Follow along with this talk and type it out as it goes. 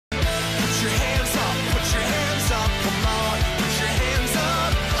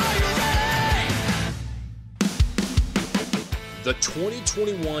The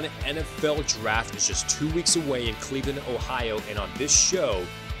 2021 NFL Draft is just 2 weeks away in Cleveland, Ohio, and on this show,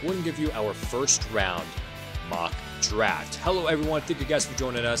 we're going to give you our first round mock draft. Hello, everyone. Thank you guys for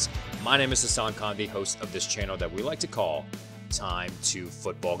joining us. My name is Hassan Khan, the host of this channel that we like to call Time to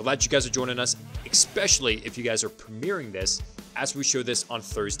Football. Glad you guys are joining us, especially if you guys are premiering this as we show this on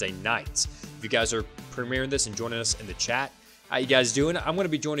Thursday nights. If you guys are premiering this and joining us in the chat, how you guys doing? I'm going to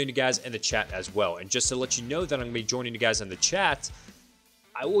be joining you guys in the chat as well. And just to let you know that I'm going to be joining you guys in the chat,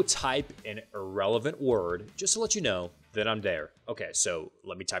 I will type an irrelevant word just to let you know that I'm there. Okay, so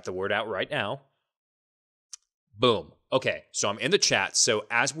let me type the word out right now. Boom. Okay, so I'm in the chat. So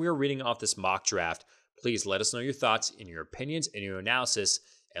as we are reading off this mock draft, please let us know your thoughts and your opinions and your analysis,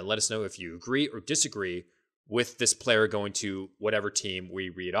 and let us know if you agree or disagree with this player going to whatever team we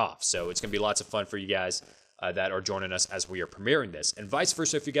read off. So it's going to be lots of fun for you guys that are joining us as we are premiering this. And vice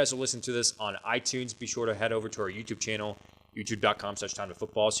versa, if you guys are listening to this on iTunes, be sure to head over to our YouTube channel,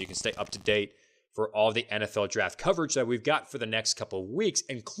 youtube.com/timetofootball, so you can stay up to date for all the NFL draft coverage that we've got for the next couple of weeks,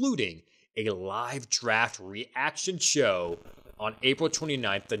 including a live draft reaction show on April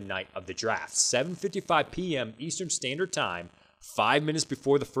 29th, the night of the draft, 7:55 p.m. Eastern Standard Time, 5 minutes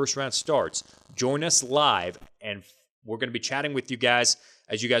before the first round starts. Join us live, and we're going to be chatting with you guys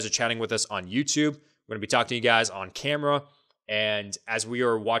as you guys are chatting with us on YouTube. We're going to be talking to you guys on camera, and as we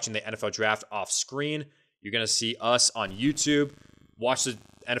are watching the NFL draft off screen, you're going to see us on YouTube. Watch the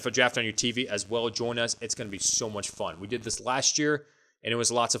NFL draft on your TV as well. Join us. It's going to be so much fun. We did this last year, and it was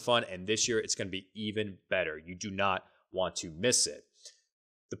lots of fun, and this year it's going to be even better. You do not want to miss it.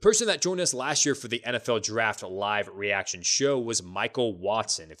 The person that joined us last year for the NFL Draft live reaction show was Michael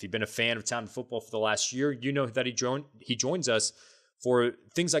Watson. If you've been a fan of Time to Football for the last year, you know that he joins us for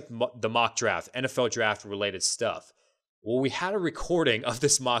things like the mock draft, NFL draft related stuff. Well, we had a recording of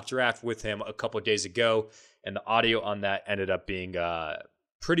this mock draft with him a couple of days ago, and the audio on that ended up being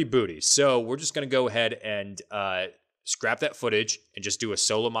pretty booty. So we're just going to go ahead and scrap that footage and just do a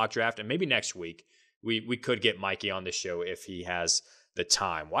solo mock draft. And maybe next week we could get Mikey on the show if he has the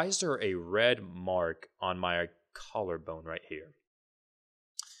time. Why is there a red mark on my collarbone right here?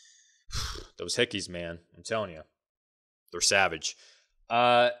 Those hickeys, man. I'm telling you. They're savage.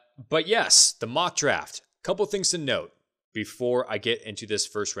 But yes, the mock draft. Couple things to note before I get into this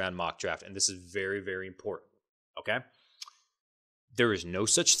first round mock draft, and this is very, very important, okay? There is no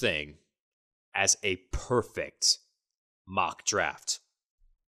such thing as a perfect mock draft.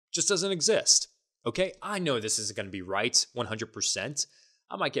 Just doesn't exist, okay? I know this isn't going to be right 100%.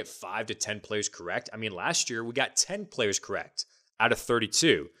 I might get 5 to 10 players correct. I mean, last year we got 10 players correct out of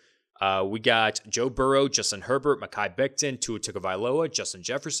 32. We got Joe Burrow, Justin Herbert, Mekhi Becton, Tua Tagovailoa, Justin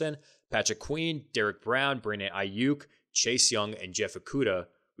Jefferson, Patrick Queen, Derek Brown, Brandon Ayuk, Chase Young, and Jeff Okudah.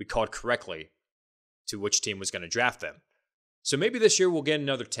 We called correctly to which team was going to draft them. So maybe this year we'll get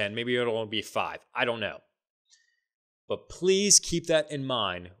another 10. Maybe it'll only be 5. I don't know. But please keep that in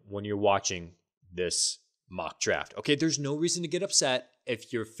mind when you're watching this mock draft. Okay, there's no reason to get upset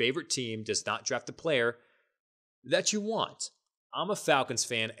if your favorite team does not draft the player that you want. I'm a Falcons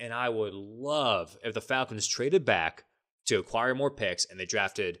fan, and I would love if the Falcons traded back to acquire more picks and they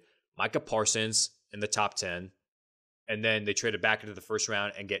drafted Micah Parsons in the top 10, and then they traded back into the first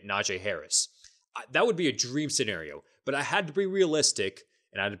round and get Najee Harris. That would be a dream scenario, but I had to be realistic,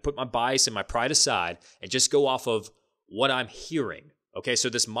 and I had to put my bias and my pride aside and just go off of what I'm hearing. Okay, so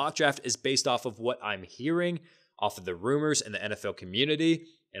this mock draft is based off of what I'm hearing, off of the rumors in the NFL community,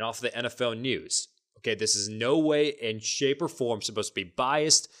 and off of the NFL news. Okay, this is no way in shape or form supposed to be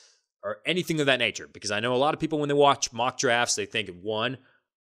biased or anything of that nature, because I know a lot of people when they watch mock drafts, they think, one,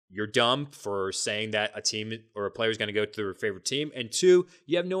 you're dumb for saying that a team or a player is going to go to their favorite team, and two,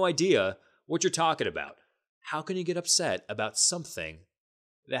 you have no idea what you're talking about. How can you get upset about something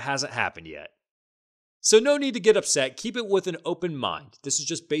that hasn't happened yet? So no need to get upset. Keep it with an open mind. This is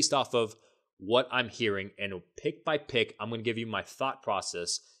just based off of what I'm hearing, and pick by pick, I'm going to give you my thought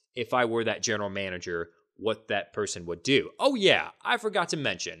process if I were that general manager, what that person would do. Oh yeah, I forgot to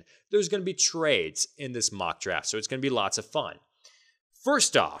mention, there's going to be trades in this mock draft, so it's going to be lots of fun.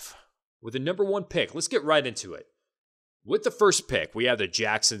 First off, with the number 1 pick, let's get right into it. With the first pick, we have the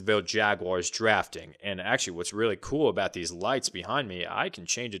Jacksonville Jaguars drafting, and actually what's really cool about these lights behind me, I can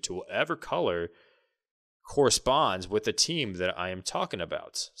change it to whatever color corresponds with the team that I am talking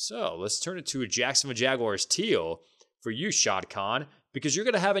about. So let's turn it to a Jacksonville Jaguars teal for you, Shad Khan, because you're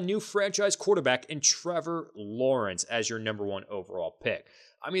going to have a new franchise quarterback in Trevor Lawrence as your number 1 overall pick.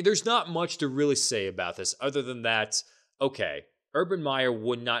 I mean, there's not much to really say about this other than that, okay, Urban Meyer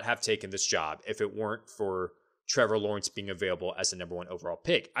would not have taken this job if it weren't for Trevor Lawrence being available as the number 1 overall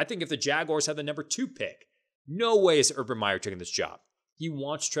pick. I think if the Jaguars had the number 2 pick, No way is Urban Meyer taking this job. He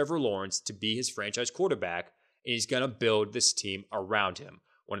wants Trevor Lawrence to be his franchise quarterback, and he's going to build this team around him.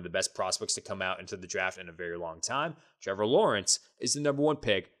 One of the best prospects to come out into the draft in a very long time. Trevor Lawrence is the number 1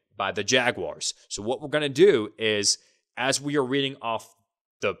 pick by the Jaguars. So what we're going to do is, as we are reading off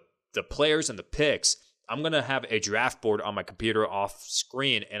the players and the picks, I'm going to have a draft board on my computer off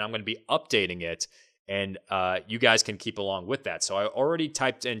screen, and I'm going to be updating it, and you guys can keep along with that. So I already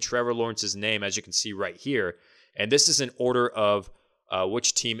typed in Trevor Lawrence's name, as you can see right here, and this is in order of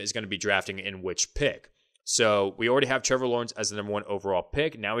which team is going to be drafting in which pick. So we already have Trevor Lawrence as the number 1 overall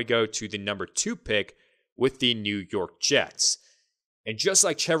pick. Now we go to the number 2 pick with the New York Jets. And just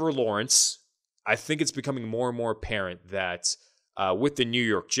like Trevor Lawrence, I think it's becoming more and more apparent that with the New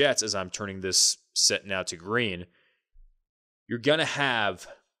York Jets, as I'm turning this set now to green, you're going to have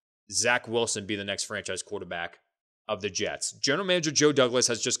Zach Wilson be the next franchise quarterback of the Jets. General Manager Joe Douglas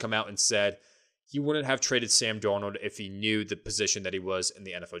has just come out and said he wouldn't have traded Sam Darnold if he knew the position that he was in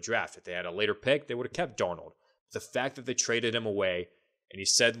the NFL draft. If they had a later pick, they would have kept Darnold. The fact that they traded him away and he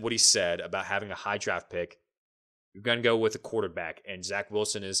said what he said about having a high draft pick, you're going to go with a quarterback. And Zach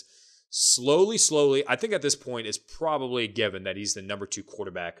Wilson is slowly, I think at this point it's probably given that he's the number 2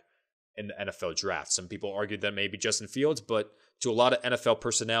 quarterback in the NFL draft. Some people argued that maybe Justin Fields, but to a lot of NFL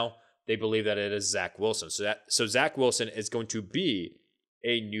personnel, they believe that it is Zach Wilson. So Zach Wilson is going to be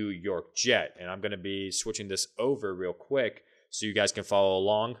a New York Jet. And I'm going to be switching this over real quick so you guys can follow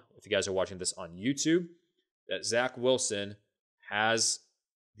along if you guys are watching this on YouTube, that Zach Wilson has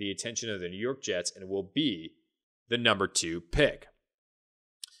the attention of the New York Jets and will be the number 2 pick.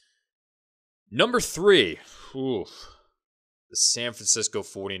 Number 3, the San Francisco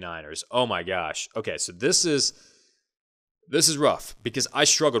 49ers. Oh my gosh. Okay, so this is rough because I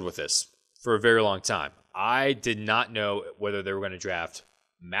struggled with this for a very long time. I did not know whether they were going to draft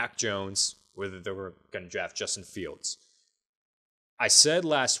Mac Jones, whether they were going to draft Justin Fields. I said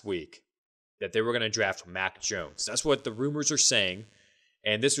last week that they were going to draft Mac Jones. That's what the rumors are saying,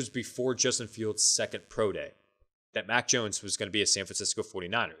 and this was before Justin Fields' second pro day, that Mac Jones was going to be a San Francisco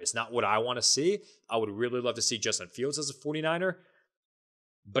 49er. It's not what I want to see. I would really love to see Justin Fields as a 49er,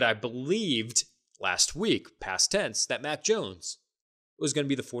 but I believed last week, past tense, that Mac Jones was going to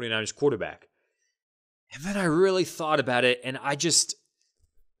be the 49ers quarterback. And then I really thought about it, and I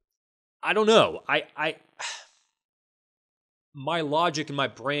don't know. My logic and my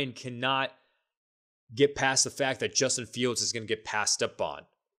brain cannot get past the fact that Justin Fields is going to get passed up on.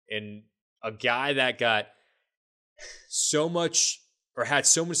 And a guy that got so much or had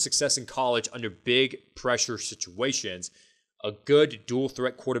so much success in college under big pressure situations, a good dual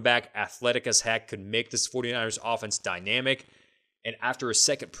threat quarterback, athletic as heck, could make this 49ers offense dynamic. And after a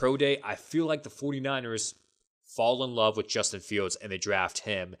second pro day, I feel like the 49ers fall in love with Justin Fields and they draft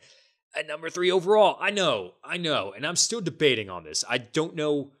him at number 3 overall. I know. And I'm still debating on this. I don't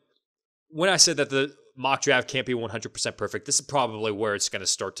know. When I said that the mock draft can't be 100% perfect, this is probably where it's going to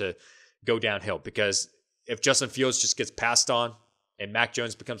start to go downhill, because if Justin Fields just gets passed on and Mac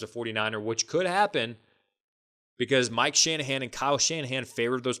Jones becomes a 49er, which could happen because Mike Shanahan and Kyle Shanahan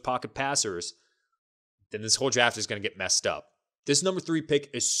favored those pocket passers, then this whole draft is going to get messed up. This number 3 pick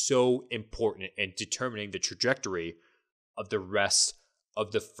is so important in determining the trajectory of the rest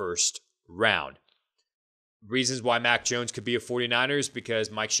of the first round. Reasons why Mac Jones could be a 49ers,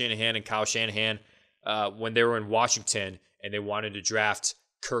 because Mike Shanahan and Kyle Shanahan, when they were in Washington and they wanted to draft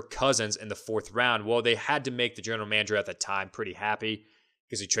Kirk Cousins in the 4th round, well, they had to make the general manager at that time pretty happy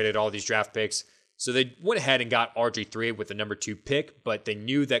because he traded all these draft picks. So they went ahead and got RG3 with the number 2 pick, but they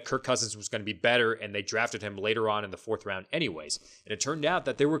knew that Kirk Cousins was going to be better, and they drafted him later on in the 4th round anyways. And it turned out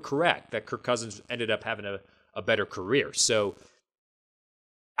that they were correct, that Kirk Cousins ended up having a better career. So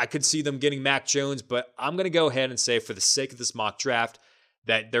I could see them getting Mac Jones, but I'm going to go ahead and say, for the sake of this mock draft,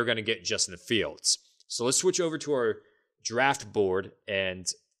 that they're going to get Justin Fields. So let's switch over to our draft board and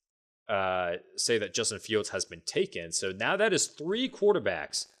say that Justin Fields has been taken. So now that is 3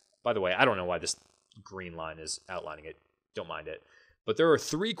 quarterbacks. By the way, I don't know why this green line is outlining it. Don't mind it. But there are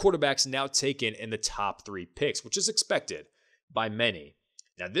 3 quarterbacks now taken in the top 3 picks, which is expected by many.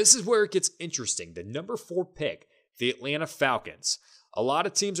 Now, this is where it gets interesting. The number 4 pick, the Atlanta Falcons. A lot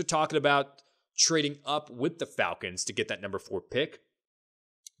of teams are talking about trading up with the Falcons to get that number 4 pick.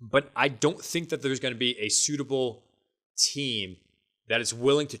 But I don't think that there's going to be a suitable team that is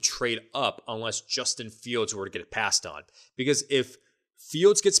willing to trade up unless Justin Fields were to get passed on. Because if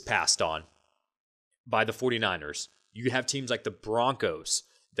Fields gets passed on by the 49ers, you have teams like the Broncos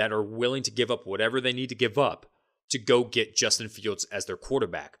that are willing to give up whatever they need to give up to go get Justin Fields as their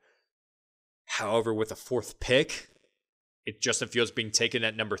quarterback. However, with a 4th pick, Justin Fields being taken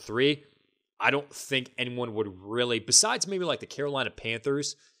at number 3, I don't think anyone would really, besides maybe like the Carolina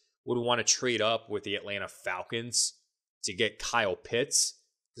Panthers, would want to trade up with the Atlanta Falcons to get Kyle Pitts,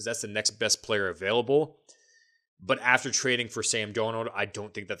 because that's the next best player available. But after trading for Sam Darnold, I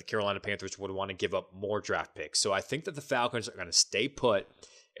don't think that the Carolina Panthers would want to give up more draft picks. So I think that the Falcons are going to stay put,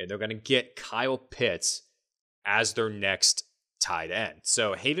 and they're going to get Kyle Pitts as their next tight end.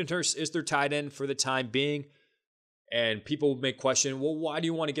 So Hayden Hurst is their tight end for the time being. And people may question, well, why do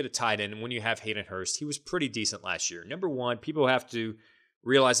you want to get a tight end when you have Hayden Hurst? He was pretty decent last year. Number one, people have to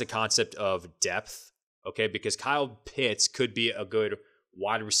realize the concept of depth, okay? Because Kyle Pitts could be a good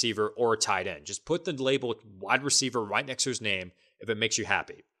wide receiver or a tight end. Just put the label wide receiver right next to his name if it makes you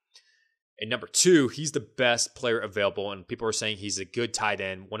happy. And number two, he's the best player available, and people are saying he's a good tight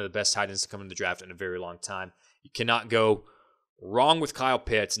end, one of the best tight ends to come in the draft in a very long time. You cannot go wrong with Kyle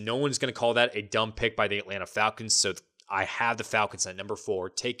Pitts. No one's going to call that a dumb pick by the Atlanta Falcons, so I have the Falcons at number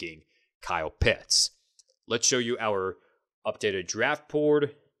 4 taking Kyle Pitts. Let's show you our updated draft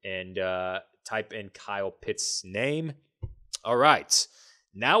board and type in Kyle Pitts' name. All right.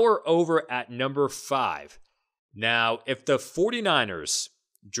 Now we're over at number 5. Now, if the 49ers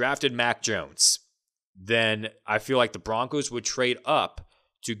drafted Mac Jones, then I feel like the Broncos would trade up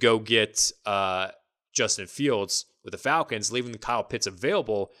to go get Justin Fields with the Falcons, leaving the Kyle Pitts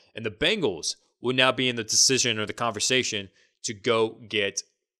available, and the Bengals would now be in the decision or the conversation to go get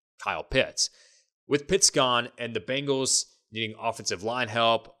Kyle Pitts. With Pitts gone and the Bengals needing offensive line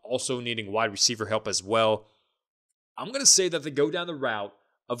help, also needing wide receiver help as well, I'm going to say that they go down the route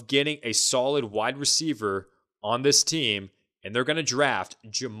of getting a solid wide receiver on this team, and they're going to draft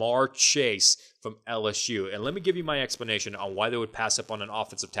Jamar Chase from LSU. And let me give you my explanation on why they would pass up on an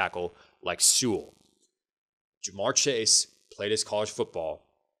offensive tackle like Sewell. Jamar Chase played his college football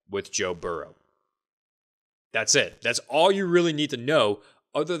with Joe Burrow. That's it. That's all you really need to know.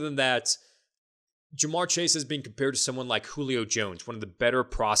 Other than that, Jamar Chase has been compared to someone like Julio Jones, one of the better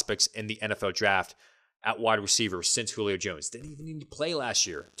prospects in the NFL draft at wide receiver since Julio Jones. Didn't even need to play last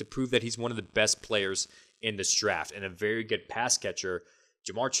year to prove that he's one of the best players in this draft and a very good pass catcher.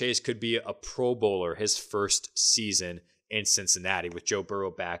 Jamar Chase could be a Pro Bowler his first season in Cincinnati with Joe Burrow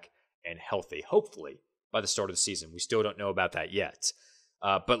back and healthy, hopefully, by the start of the season. We still don't know about that yet.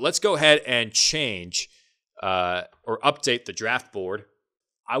 But let's go ahead and change or update the draft board.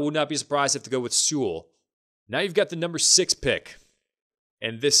 I would not be surprised if they go with Sewell. Now you've got the number 6 pick,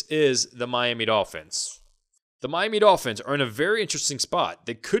 and this is the Miami Dolphins. The Miami Dolphins are in a very interesting spot.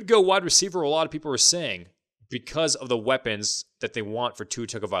 They could go wide receiver, a lot of people are saying, because of the weapons that they want for Tua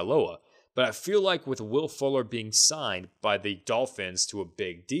Tagovailoa. But I feel like with Will Fuller being signed by the Dolphins to a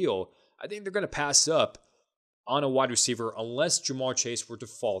big deal, I think they're going to pass up on a wide receiver unless Jamar Chase were to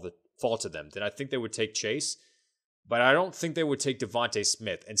fall to them. Then I think they would take Chase, but I don't think they would take Devontae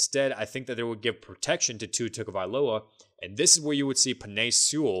Smith. Instead, I think that they would give protection to Tua Tagovailoa, and this is where you would see Penei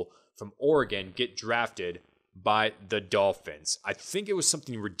Sewell from Oregon get drafted by the Dolphins. I think it was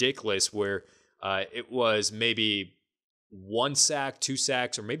something ridiculous where it was maybe 1 sack, 2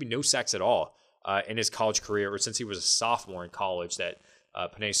 sacks, or maybe no sacks at all in his college career, or since he was a sophomore in college that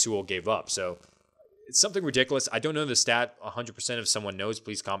Penei Sewell gave up. So it's something ridiculous. I don't know the stat 100%. If someone knows,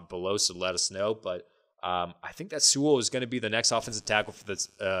 please comment below so let us know. But I think that Sewell is going to be the next offensive tackle for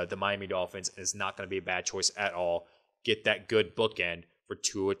the Miami Dolphins, and it's not going to be a bad choice at all. Get that good bookend for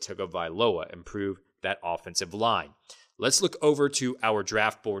Tua Tagovailoa, improve that offensive line. Let's look over to our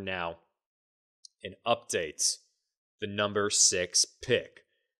draft board now and update the number 6 pick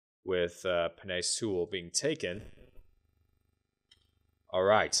with Penei Sewell being taken. All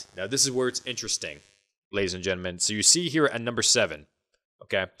right, now this is where it's interesting, ladies and gentlemen. So you see here at number 7,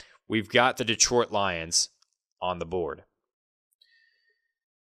 okay, we've got the Detroit Lions on the board.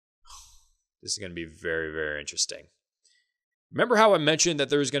 This is going to be very, very interesting. Remember how I mentioned that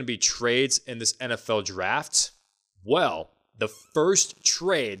there's going to be trades in this NFL draft? Well, the first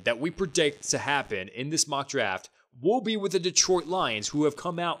trade that we predict to happen in this mock draft will be with the Detroit Lions, who have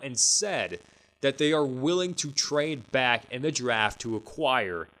come out and said that they are willing to trade back in the draft to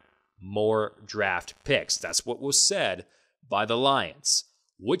acquire more draft picks. That's what was said by the Lions.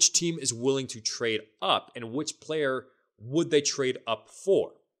 Which team is willing to trade up, and which player would they trade up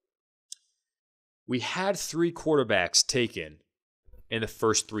for? We had 3 quarterbacks taken in the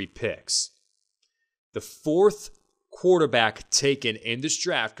first 3 picks. The 4th quarterback taken in this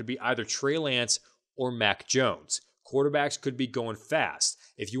draft could be either Trey Lance or Mac Jones. Quarterbacks could be going fast.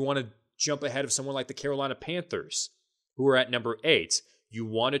 If you want to jump ahead of someone like the Carolina Panthers, who are at number 8, you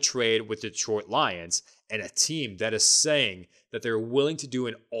want to trade with the Detroit Lions and a team that is saying that they're willing to do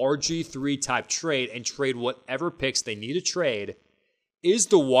an RG3 type trade and trade whatever picks they need to trade is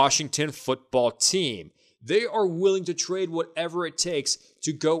the Washington football team. They are willing to trade whatever it takes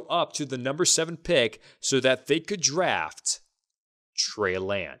to go up to the number 7 pick so that they could draft Trey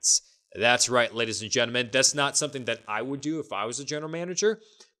Lance. That's right, ladies and gentlemen. That's not something that I would do if I was a general manager,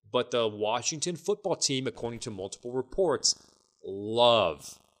 but the Washington football team, according to multiple reports,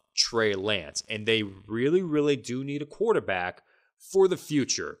 love Trey Lance, and they really, really do need a quarterback for the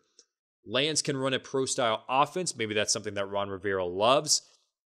future. Lance can run a pro-style offense. Maybe that's something that Ron Rivera loves.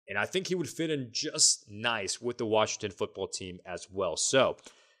 And I think he would fit in just nice with the Washington football team as well. So,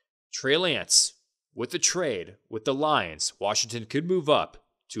 Trey Lance, with the trade, with the Lions, Washington could move up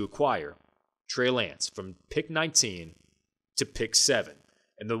to acquire Trey Lance from pick 19 to pick 7.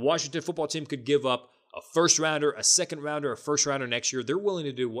 And the Washington football team could give up a first rounder, a second rounder, a first rounder next year. They're willing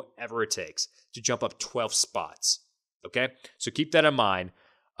to do whatever it takes to jump up 12 spots. Okay? So keep that in mind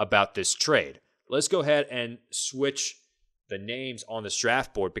about this trade. Let's go ahead and switch the names on this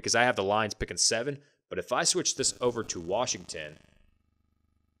draft board because I have the Lions picking 7. But if I switch this over to Washington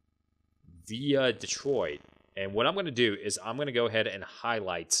via Detroit, and what I'm going to do is I'm going to go ahead and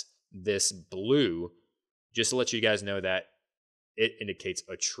highlight this blue just to let you guys know that it indicates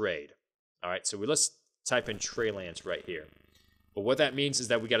a trade. All right, so let's type in Trey Lance right here. But what that means is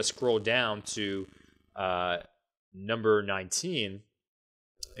that we got to scroll down to number 19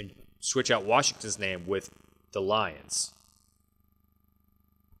 and switch out Washington's name with the Lions.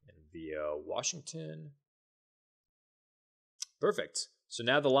 And via Washington. Perfect. So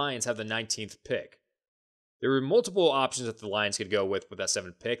now the Lions have the 19th pick. There were multiple options that the Lions could go with that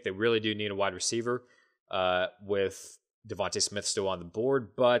 7th pick. They really do need a wide receiver with Devontae Smith still on the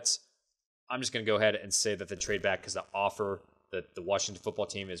board, but I'm just going to go ahead and say that the trade back because the offer that the Washington football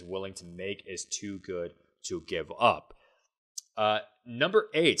team is willing to make is too good to give up. Number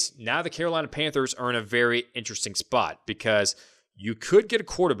 8, now the Carolina Panthers are in a very interesting spot because you could get a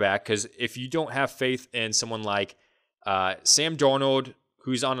quarterback because if you don't have faith in someone like Sam Darnold,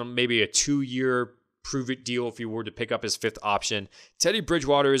 who's on maybe a 2-year prove-it deal if you were to pick up his 5th option. Teddy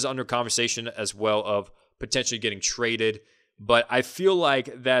Bridgewater is under conversation as well of potentially getting traded. But I feel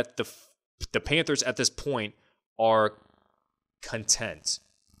like that the Panthers at this point are content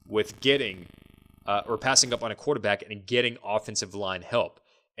with getting or passing up on a quarterback and getting offensive line help.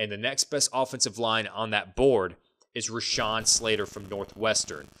 And the next best offensive line on that board is Rashawn Slater from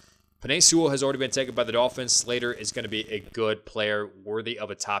Northwestern. Penei Sewell has already been taken by the Dolphins. Slater is going to be a good player, worthy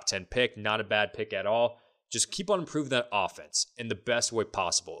of a top 10 pick. Not a bad pick at all. Just keep on improving that offense in the best way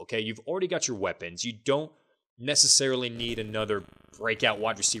possible, okay? You've already got your weapons. You don't necessarily need another breakout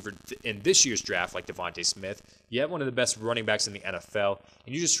wide receiver in this year's draft like Devontae Smith. You have one of the best running backs in the NFL,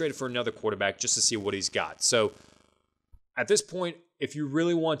 and you just traded for another quarterback just to see what he's got. So at this point, if you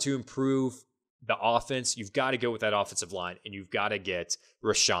really want to improve the offense, you've got to go with that offensive line, and you've got to get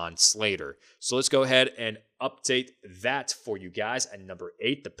Rashawn Slater. So let's go ahead and update that for you guys. At number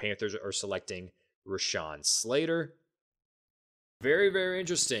 8, the Panthers are selecting Rashawn Slater. Very, very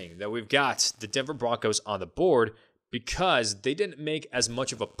interesting that we've got the Denver Broncos on the board because they didn't make as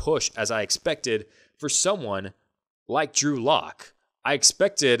much of a push as I expected for someone like Drew Lock. I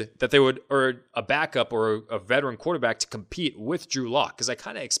expected that they would, or a backup or a veteran quarterback to compete with Drew Lock because I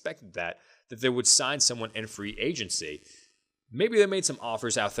kind of expected that they would sign someone in free agency. Maybe they made some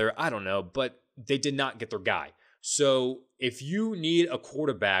offers out there, I don't know, but they did not get their guy. So if you need a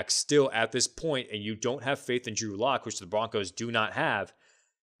quarterback still at this point and you don't have faith in Drew Lock, which the Broncos do not have,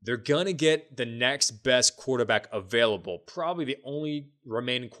 they're going to get the next best quarterback available. Probably the only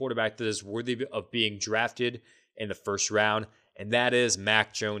remaining quarterback that is worthy of being drafted in the first round, and that is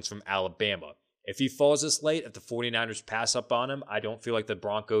Mac Jones from Alabama. If he falls this late, if the 49ers pass up on him, I don't feel like the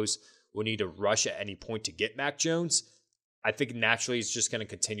Broncos will need to rush at any point to get Mac Jones. I think naturally he's just going to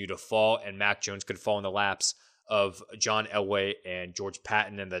continue to fall, and Mac Jones could fall in the laps of John Elway and George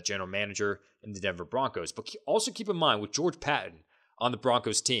Patton and the general manager in the Denver Broncos. But also keep in mind, with George Patton on the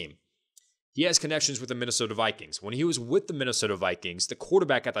Broncos team, he has connections with the Minnesota Vikings. When he was with the Minnesota Vikings, the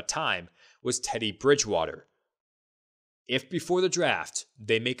quarterback at the time was Teddy Bridgewater. If before the draft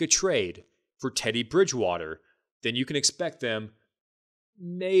they make a trade for Teddy Bridgewater, then you can expect them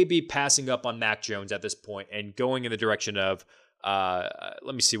maybe passing up on Mac Jones at this point and going in the direction of,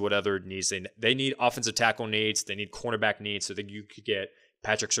 let me see what other needs they need. Offensive tackle needs. They need cornerback needs so that you could get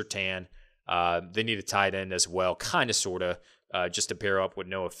Patrick Surtain. They need a tight end as well, kind of, sort of, just to pair up with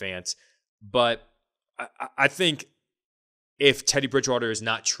Noah Fant. But I think if Teddy Bridgewater is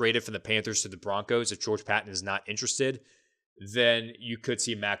not traded from the Panthers to the Broncos, if George Patton is not interested, then you could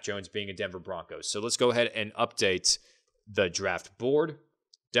see Mac Jones being a Denver Broncos. So let's go ahead and update the draft board.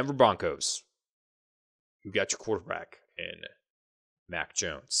 Denver Broncos, you got your quarterback in Mac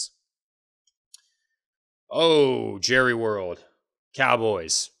Jones. Oh, Jerry World.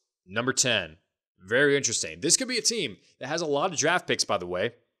 Cowboys, number 10. Very interesting. This could be a team that has a lot of draft picks, by the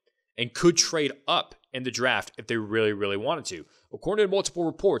way, and could trade up in the draft if they really, really wanted to. According to multiple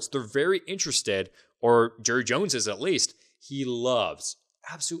reports, they're very interested, or Jerry Jones is at least. He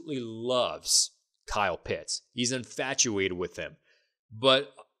absolutely loves Kyle Pitts. He's infatuated with him.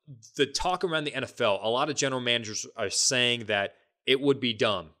 But the talk around the NFL, a lot of general managers are saying that it would be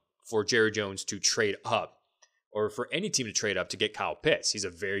dumb for Jerry Jones to trade up, or for any team to trade up to get Kyle Pitts. He's a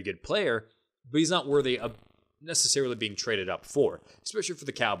very good player, but he's not worthy of necessarily being traded up for, especially for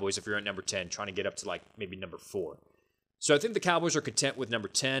the Cowboys if you're at number 10, trying to get up to like maybe number 4. So I think the Cowboys are content with number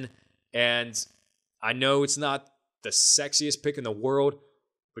 10, and I know it's not the sexiest pick in the world,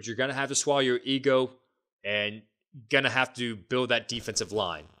 but you're going to have to swallow your ego and going to have to build that defensive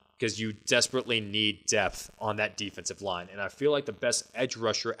line because you desperately need depth on that defensive line. And I feel like the best edge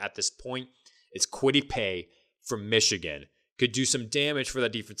rusher at this point is Kwity Paye from Michigan. Could do some damage for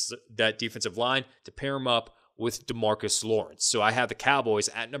that defensive line to pair him up with DeMarcus Lawrence. So I have the Cowboys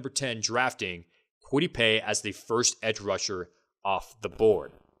at number 10 drafting Kwity Paye as the first edge rusher off the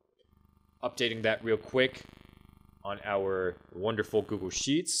board. Updating that real quick on our wonderful Google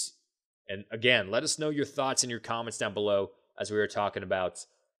Sheets. And again, let us know your thoughts and your comments down below as we were talking about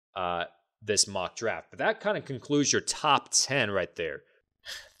this mock draft. But that kind of concludes your top 10 right there.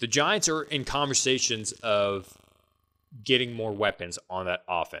 The Giants are in conversations of getting more weapons on that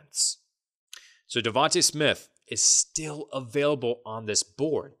offense. So Devontae Smith is still available on this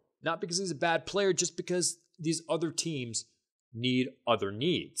board. Not because he's a bad player, just because these other teams need other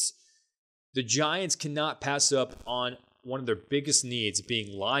needs. The Giants cannot pass up on one of their biggest needs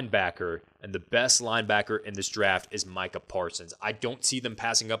being linebacker, and the best linebacker in this draft is Micah Parsons. I don't see them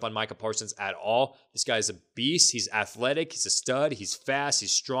passing up on Micah Parsons at all. This guy is a beast. He's athletic. He's a stud. He's fast.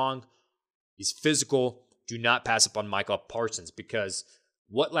 He's strong. He's physical. Do not pass up on Micah Parsons, because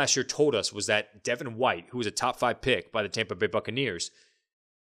what last year told us was that Devin White, who was a top 5 pick by the Tampa Bay Buccaneers,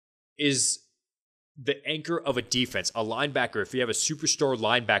 is the anchor of a defense. A linebacker, if you have a superstar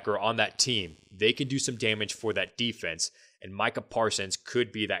linebacker on that team, they can do some damage for that defense, and Micah Parsons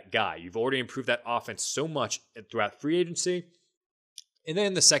could be that guy. You've already improved that offense so much throughout free agency. And then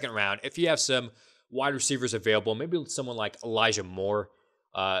in the second round, if you have some wide receivers available, maybe someone like Elijah Moore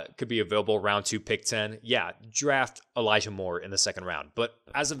could be available round 2, pick 10. Yeah, draft Elijah Moore in the second round. But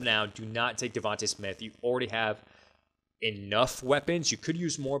as of now, do not take Devontae Smith. You already have enough weapons. You could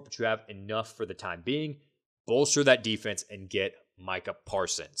use more, but you have enough for the time being. Bolster that defense and get Micah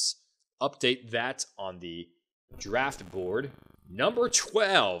Parsons. Update that on the draft board. Number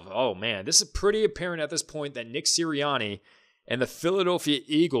 12. Oh man, this is pretty apparent at this point that Nick Sirianni and the Philadelphia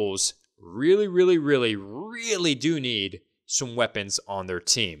Eagles really do need some weapons on their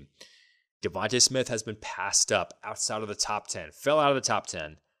team. Devontae Smith has been passed up outside of the top 10, fell out of the top 10,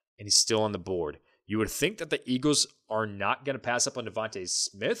 and he's still on the board. You would think that the Eagles are not going to pass up on Devontae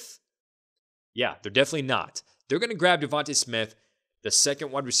Smith. Yeah, they're definitely not. They're going to grab Devontae Smith, the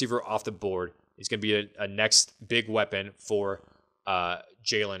second wide receiver off the board. He's going to be a next big weapon for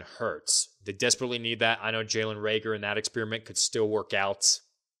Jalen Hurts. They desperately need that. I know Jalen Reagor in that experiment could still work out,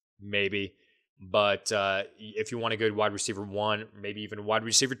 maybe. But if you want to go to wide receiver 1, maybe even wide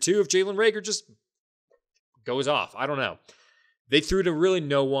receiver 2, if Jalen Reagor just goes off. I don't know. They threw to really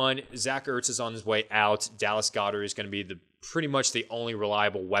no one. Zach Ertz is on his way out. Dallas Goedert is going to be pretty much the only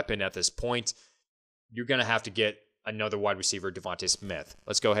reliable weapon at this point. You're going to have to get another wide receiver, Devontae Smith.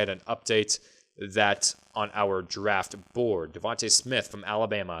 Let's go ahead and update that on our draft board. Devontae Smith from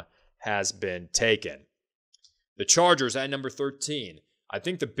Alabama has been taken. The Chargers at number 13. I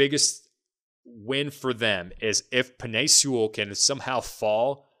think the biggest win for them is if Penei Sewell can somehow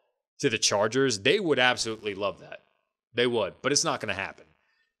fall to the Chargers. They would absolutely love that. They would, but it's not going to happen.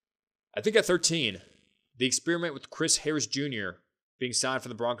 I think at 13, the experiment with Chris Harris Jr. being signed from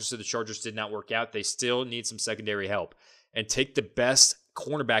the Broncos to the Chargers did not work out. They still need some secondary help. And take the best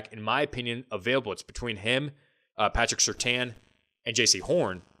cornerback, in my opinion, available. It's between him, Patrick Surtain, and J.C.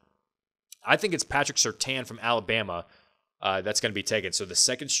 Horn. I think it's Patrick Surtain from Alabama that's going to be taken. So the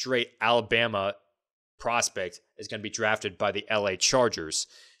second straight Alabama prospect is going to be drafted by the L.A. Chargers.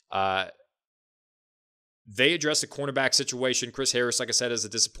 They address the cornerback situation. Chris Harris, like I said, is a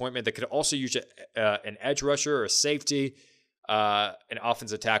disappointment. They could also use an edge rusher or a safety, an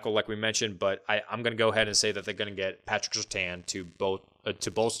offensive tackle, like we mentioned. But I'm going to go ahead and say that they're going to get Patrick Surtain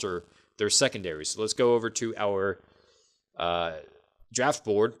to bolster their secondary. So let's go over to our draft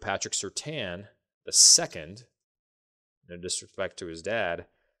board. Patrick Surtain, the second, no disrespect to his dad,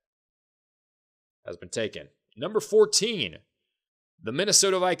 has been taken. Number 14. The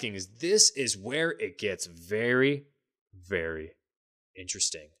Minnesota Vikings. This is where it gets very, very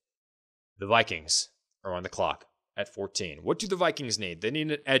interesting. The Vikings are on the clock at 14. What do the Vikings need? They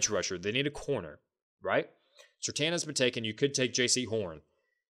need an edge rusher. They need a corner, right? Surtain been taken. You could take J.C. Horn.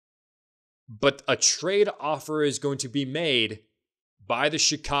 But a trade offer is going to be made by the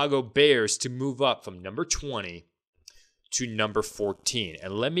Chicago Bears to move up from number 20 to number 14.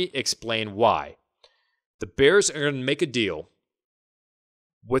 And let me explain why. The Bears are going to make a deal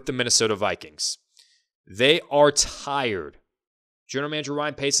with the Minnesota Vikings. They are tired. General Manager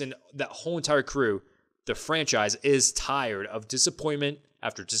Ryan Pace and that whole entire crew, the franchise, is tired of disappointment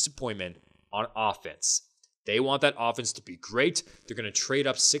after disappointment on offense. They want that offense to be great. They're going to trade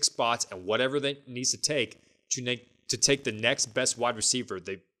up 6 spots and whatever that needs to take to take the next best wide receiver.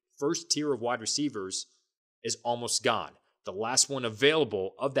 The first tier of wide receivers is almost gone. The last one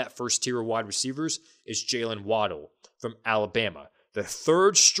available of that first tier of wide receivers is Jalen Waddle from Alabama. The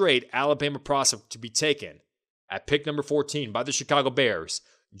third straight Alabama prospect to be taken at pick number 14 by the Chicago Bears,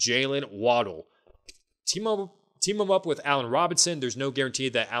 Jalen Waddle. Team him up with Allen Robinson. There's no guarantee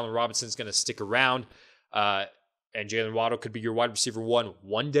that Allen Robinson is going to stick around. And Jalen Waddle could be your wide receiver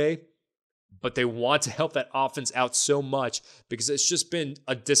one day. But they want to help that offense out so much because it's just been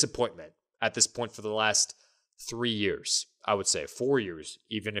a disappointment at this point for the last 3 years. I would say 4 years,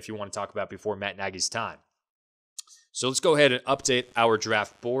 even if you want to talk about before Matt Nagy's time. So let's go ahead and update our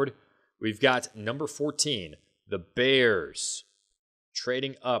draft board. We've got number 14, the Bears,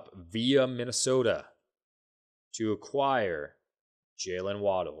 trading up via Minnesota to acquire Jalen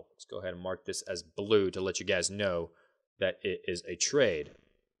Waddle. Let's go ahead and mark this as blue to let you guys know that it is a trade.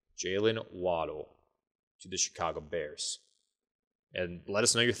 Jalen Waddle to the Chicago Bears. And let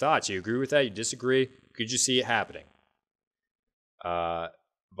us know your thoughts. You agree with that? You disagree? Could you see it happening?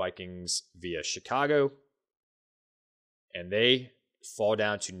 Vikings via Chicago. And they fall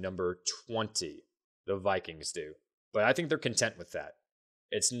down to number 20. The Vikings do. But I think they're content with that.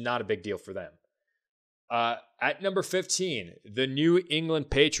 It's not a big deal for them. At number 15, the New England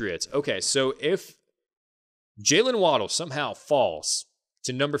Patriots. Okay, so if Jalen Waddle somehow falls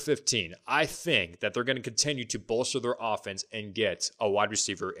to number 15, I think that they're going to continue to bolster their offense and get a wide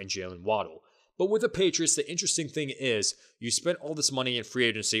receiver in Jalen Waddle. But with the Patriots, the interesting thing is you spent all this money in free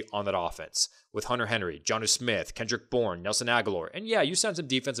agency on that offense with Hunter Henry, Jonnu Smith, Kendrick Bourne, Nelson Aguilar. And yeah, you signed some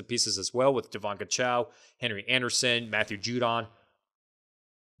defensive pieces as well with Devon Chow, Henry Anderson, Matthew Judon.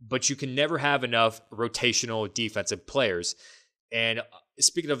 But you can never have enough rotational defensive players. And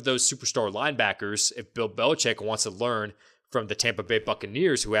speaking of those superstar linebackers, if Bill Belichick wants to learn from the Tampa Bay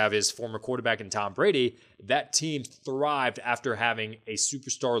Buccaneers, who have his former quarterback in Tom Brady, that team thrived after having a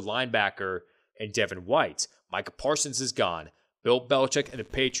superstar linebacker in Devin White. Micah Parsons is gone. Bill Belichick and the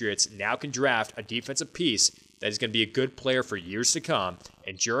Patriots now can draft a defensive piece that is going to be a good player for years to come,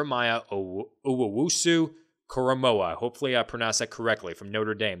 and Jeremiah Owusu Koromoa. Hopefully I pronounced that correctly, from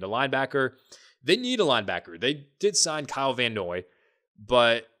Notre Dame. The linebacker, they need a linebacker. They did sign Kyle Van Noy,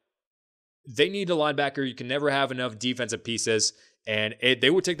 but they need a linebacker. You can never have enough defensive pieces, and they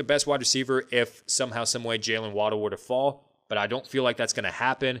would take the best wide receiver if somehow, some way Jalen Waddle were to fall, but I don't feel like that's going to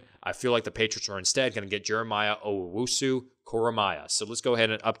happen. I feel like the Patriots are instead going to get Jeremiah Owusu Koromoa. So let's go ahead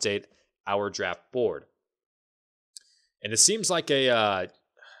and update our draft board. And it seems like this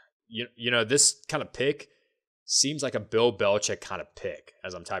kind of pick seems like a Bill Belichick kind of pick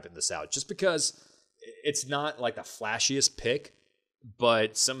as I'm typing this out, just because it's not like the flashiest pick,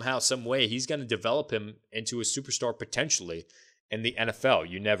 but somehow, some way, he's going to develop him into a superstar potentially in the NFL.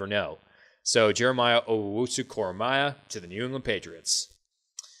 You never know. So Jeremiah Owusu Koromoa to the New England Patriots.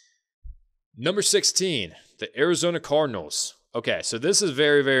 Number 16, the Arizona Cardinals. Okay, so this is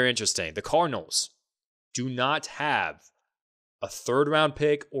very, very interesting. The Cardinals do not have a 3rd-round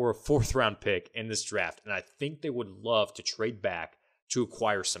pick or a 4th-round pick in this draft, and I think they would love to trade back to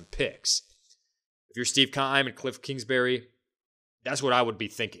acquire some picks. If you're Steve Keim and Cliff Kingsbury, that's what I would be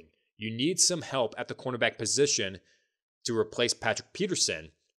thinking. You need some help at the cornerback position to replace Patrick Peterson,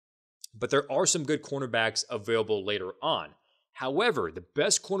 but there are some good cornerbacks available later on. However, the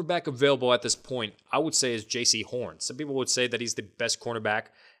best cornerback available at this point, I would say, is J.C. Horn. Some people would say that he's the best cornerback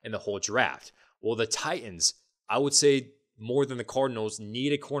in the whole draft. Well, the Titans, I would say more than the Cardinals,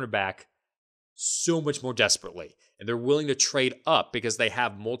 need a cornerback so much more desperately. And they're willing to trade up because they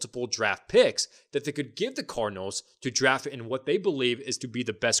have multiple draft picks that they could give the Cardinals to draft in what they believe is to be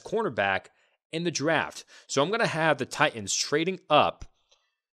the best cornerback in the draft. So I'm going to have the Titans trading up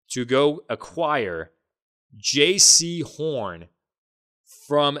to go acquire J.C. Horn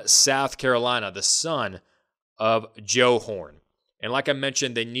from South Carolina, the son of Joe Horn. And like I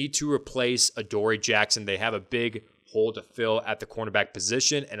mentioned, they need to replace Adoree Jackson. They have a big hole to fill at the cornerback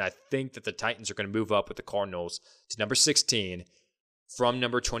position, and I think that the Titans are going to move up with the Cardinals to number 16 from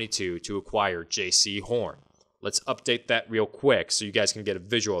number 22 to acquire J.C. Horn. Let's update that real quick so you guys can get a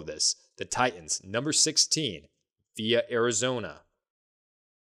visual of this. The Titans, number 16, via Arizona.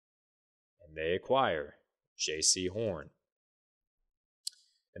 And they acquire J.C. Horn.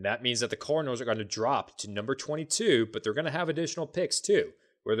 And that means that the Cardinals are going to drop to number 22, but they're going to have additional picks too.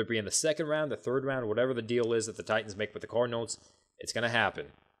 Whether it be in the second round, the third round, whatever the deal is that the Titans make with the Cardinals, it's going to happen.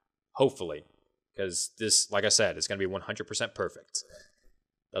 Hopefully. Because this, like I said, is going to be 100% perfect.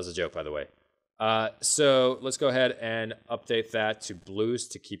 That was a joke, by the way. So let's go ahead and update that to Blues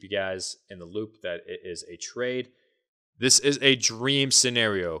to keep you guys in the loop that it is a trade. This is a dream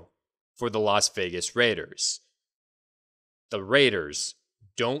scenario for the Las Vegas Raiders. The Raiders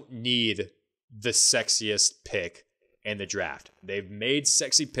don't need the sexiest pick in the draft. They've made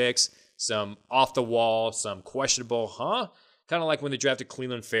sexy picks, some off the wall, some questionable, kind of like when they drafted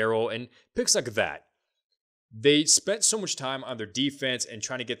Cleveland Farrell and picks like that. They spent so much time on their defense and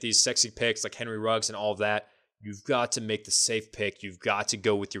trying to get these sexy picks like Henry Ruggs and all of that. You've got to make the safe pick. You've got to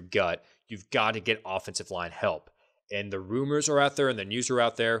go with your gut. You've got to get offensive line help. And the rumors are out there and the news are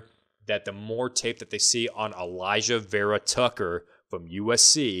out there that the more tape that they see on Elijah Vera Tucker from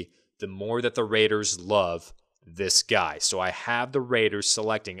USC, the more that the Raiders love this guy. So I have the Raiders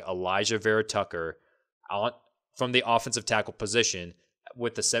selecting Elijah Vera Tucker from the offensive tackle position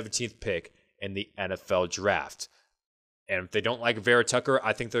with the 17th pick in the NFL draft. And if they don't like Vera Tucker,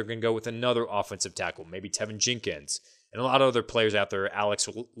 I think they're going to go with another offensive tackle, maybe Tevin Jenkins, and a lot of other players out there, Alex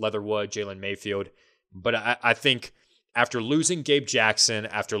Leatherwood, Jalen Mayfield. But I think after losing Gabe Jackson,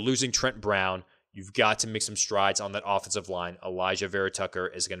 after losing Trent Brown, you've got to make some strides on that offensive line. Elijah Vera Tucker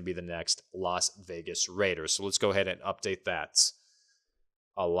is going to be the next Las Vegas Raiders. So let's go ahead and update that.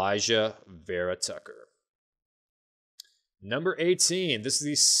 Elijah Vera Tucker. Number 18. This is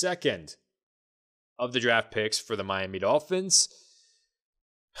the second of the draft picks for the Miami Dolphins.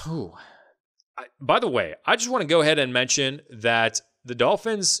 By the way, I just want to go ahead and mention that the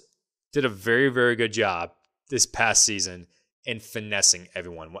Dolphins did a very, very good job this past season in finessing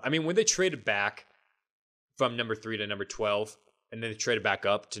everyone. I mean, when they traded back from number 3 to number 12, and then they traded back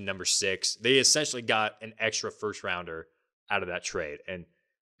up to number 6, they essentially got an extra first rounder out of that trade. And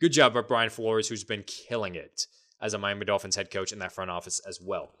good job by Brian Flores, who's been killing it as a Miami Dolphins head coach in that front office as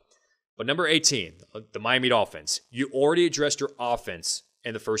well. But number 18, the Miami Dolphins, you already addressed your offense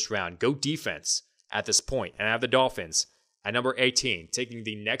in the first round. Go defense at this point. And I have the Dolphins at number 18, taking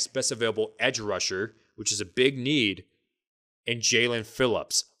the next best available edge rusher, which is a big need, in Jalen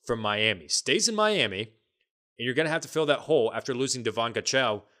Phillips from Miami. Stays in Miami, and you're going to have to fill that hole after losing Devon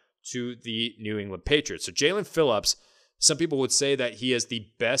Gachel to the New England Patriots. So Jalen Phillips, some people would say that he is the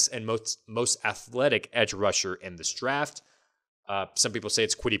best and most athletic edge rusher in this draft. Some people say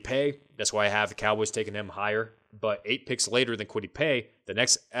it's Kwity Paye. That's why I have the Cowboys taking him higher. But 8 picks later than Kwity Paye, the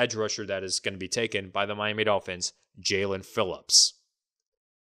next edge rusher that is going to be taken by the Miami Dolphins, Jalen Phillips.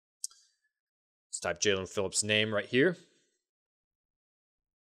 Let's type Jalen Phillips' name right here.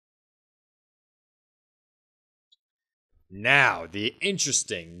 Now, the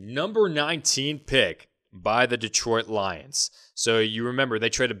interesting number 19 pick by the Detroit Lions. So you remember they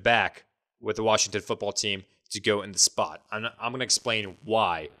traded back with the Washington football team to go in the spot. I'm going to explain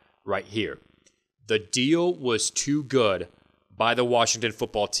why right here. The deal was too good by the Washington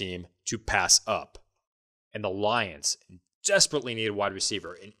football team to pass up. And the Lions desperately need a wide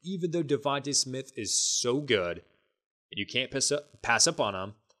receiver. And even though Devontae Smith is so good, and you can't pass up on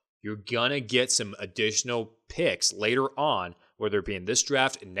him, you're going to get some additional picks later on, whether it be in this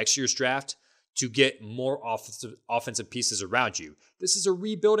draft and next year's draft, to get more offensive pieces around you. This is a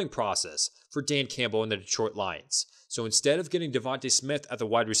rebuilding process for Dan Campbell and the Detroit Lions. So instead of getting Devontae Smith at the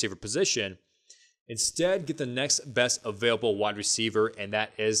wide receiver position, instead get the next best available wide receiver, and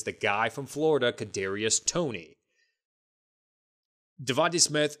that is the guy from Florida, Kadarius Toney. Devontae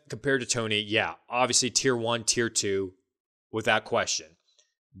Smith compared to Toney, yeah, obviously tier 1, tier 2, without question.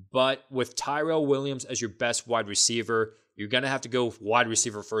 But with Tyrell Williams as your best wide receiver, you're going to have to go wide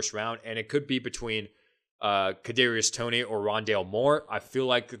receiver first round, and it could be between Kadarius Toney or Rondale Moore. I feel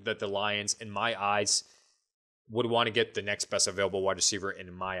like that the Lions, in my eyes, would want to get the next best available wide receiver. And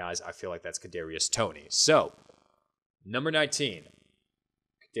in my eyes, I feel like that's Kadarius Toney. So, number 19,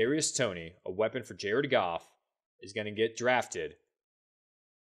 Kadarius Toney, a weapon for Jared Goff, is going to get drafted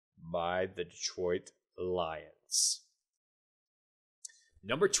by the Detroit Lions.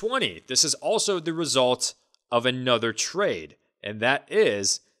 Number 20, this is also the result of another trade, and that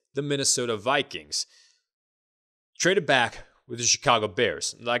is the Minnesota Vikings. Traded back with the Chicago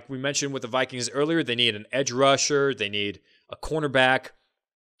Bears. Like we mentioned with the Vikings earlier, they need an edge rusher. They need a cornerback.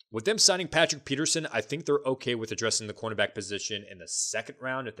 With them signing Patrick Peterson, I think they're okay with addressing the cornerback position in the second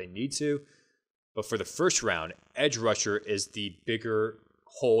round if they need to. But for the first round, edge rusher is the bigger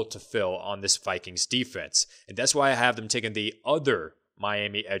hole to fill on this Vikings defense. And that's why I have them taking the other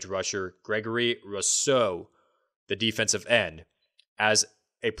Miami edge rusher, Gregory Rousseau, the defensive end, as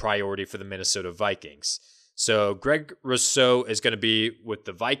a priority for the Minnesota Vikings. So Greg Rousseau is going to be with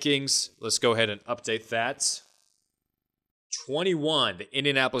the Vikings. Let's go ahead and update that. 21, the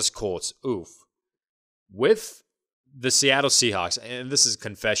Indianapolis Colts. Oof. With the Seattle Seahawks, and this is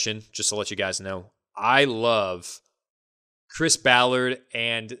confession, just to let you guys know, I love Chris Ballard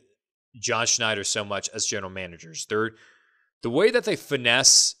and John Schneider so much as general managers. The way that they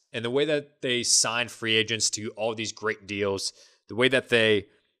finesse and the way that they sign free agents to all these great deals, the way that they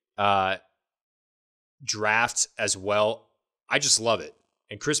draft as well, I just love it.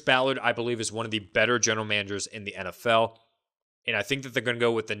 And Chris Ballard, I believe, is one of the better general managers in the NFL. And I think that they're going to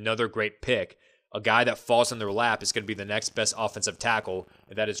go with another great pick. A guy that falls in their lap is going to be the next best offensive tackle,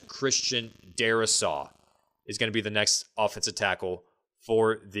 and that is Christian Darrisaw is going to be the next offensive tackle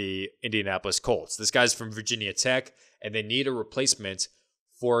for the Indianapolis Colts. This guy's from Virginia Tech, and they need a replacement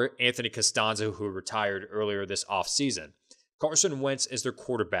for Anthony Costanzo, who retired earlier this offseason. Carson Wentz is their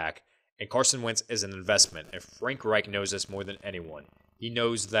quarterback, and Carson Wentz is an investment, and Frank Reich knows this more than anyone. He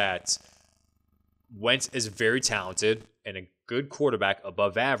knows that Wentz is very talented and a good quarterback,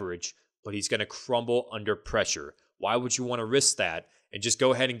 above average, but he's going to crumble under pressure. Why would you want to risk that and just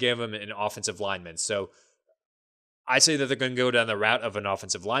go ahead and give him an offensive lineman? So I say that they're going to go down the route of an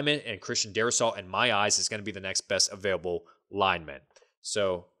offensive lineman, and Christian Darrisaw, in my eyes, is going to be the next best available lineman.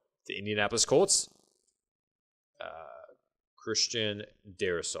 So the Indianapolis Colts, Christian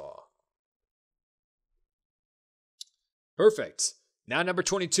Darrisaw. Perfect. Now number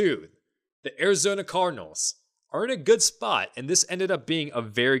 22, the Arizona Cardinals are in a good spot, and this ended up being a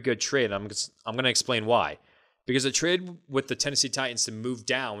very good trade. I'm going to explain why. Because the trade with the Tennessee Titans to move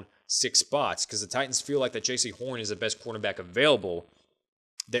down 6 spots, because the Titans feel like that J.C. Horn is the best cornerback available,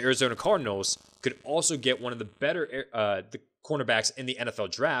 the Arizona Cardinals could also get one of the better the cornerbacks in the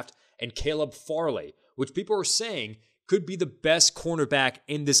NFL draft, and Caleb Farley, which people are saying could be the best cornerback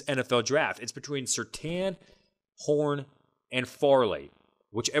in this NFL draft. It's between Surtain, Horn, and Farley,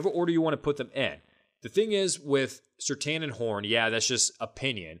 whichever order you want to put them in. The thing is with Surtain and Horn, yeah, that's just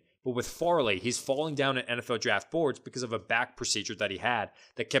opinion. But with Farley, he's falling down in NFL draft boards because of a back procedure that he had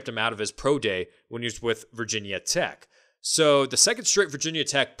that kept him out of his pro day when he was with Virginia Tech. So the second straight Virginia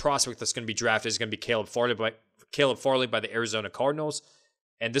Tech prospect that's going to be drafted is going to be Caleb Farley by the Arizona Cardinals.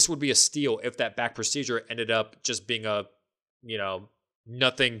 And this would be a steal if that back procedure ended up just being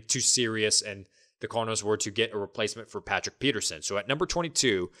nothing too serious and the Cardinals were to get a replacement for Patrick Peterson. So at number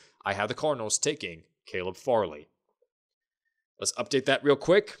 22, I have the Cardinals taking Caleb Farley. Let's update that real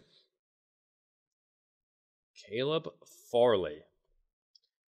quick. Caleb Farley.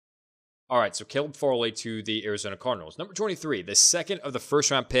 All right, so Caleb Farley to the Arizona Cardinals. Number 23, the second of the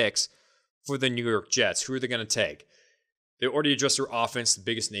first-round picks for the New York Jets. Who are they going to take? They already addressed their offense, the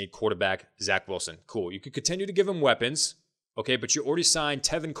biggest need, quarterback, Zach Wilson. Cool. You could continue to give him weapons, okay, but you already signed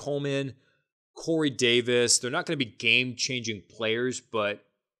Tevin Coleman, Corey Davis. They're not going to be game-changing players, but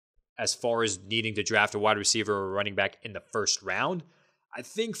as far as needing to draft a wide receiver or running back in the first round, I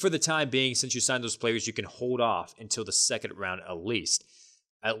think for the time being, since you signed those players, you can hold off until the second round at least.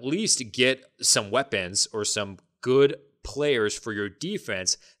 At least get some weapons or some good players for your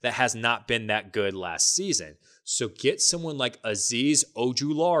defense that has not been that good last season. So get someone like Azeez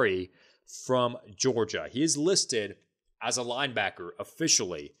Ojulari from Georgia. He is listed as a linebacker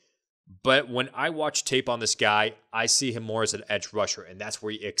officially. But when I watch tape on this guy, I see him more as an edge rusher, and that's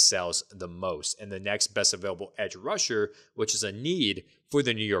where he excels the most. And the next best available edge rusher, which is a need for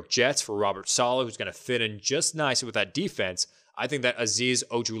the New York Jets, for Robert Saleh, who's going to fit in just nice with that defense, I think that Azeez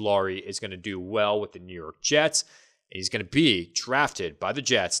Ojulari is going to do well with the New York Jets. He's going to be drafted by the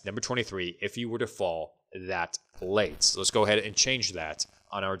Jets, number 23, if he were to fall that late. So let's go ahead and change that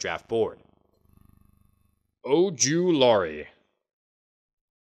on our draft board. Ojulari.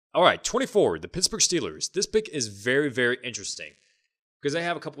 All right, 24, the Pittsburgh Steelers. This pick is very, very interesting because they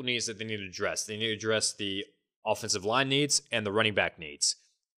have a couple needs that they need to address. They need to address the offensive line needs and the running back needs.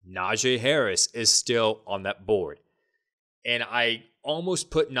 Najee Harris is still on that board. And I almost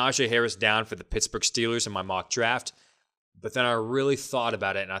put Najee Harris down for the Pittsburgh Steelers in my mock draft, but then I really thought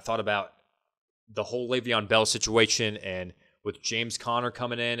about it, and I thought about the whole Le'Veon Bell situation, and with James Conner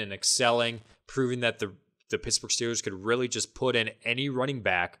coming in and excelling, proving that the Pittsburgh Steelers could really just put in any running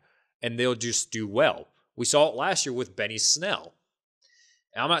back and they'll just do well, We saw it last year with Benny Snell.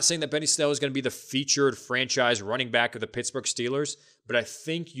 And I'm not saying that Benny Snell is going to be the featured franchise running back of the Pittsburgh Steelers, but I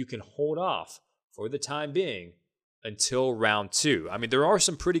think you can hold off for the time being until round 2. I mean, there are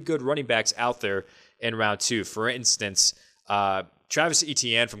some pretty good running backs out there in round 2. For instance, Travis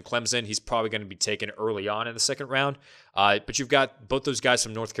Etienne from Clemson, he's probably going to be taken early on in the second round. But you've got both those guys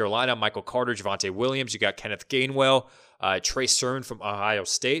from North Carolina, Michael Carter, Javonte Williams. You got Kenneth Gainwell, Trey Sermon from Ohio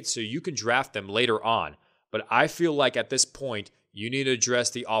State. So you can draft them later on. But I feel like at this point, you need to address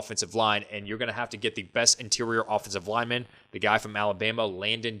the offensive line, and you're going to have to get the best interior offensive lineman, the guy from Alabama,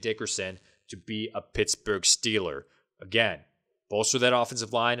 Landon Dickerson, to be a Pittsburgh Steeler. Again, bolster that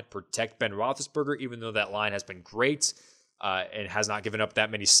offensive line, protect Ben Roethlisberger, even though that line has been great and has not given up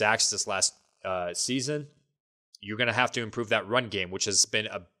that many sacks this last season. You're going to have to improve that run game, which has been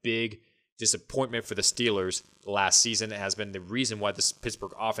a big disappointment for the Steelers last season. It has been the reason why this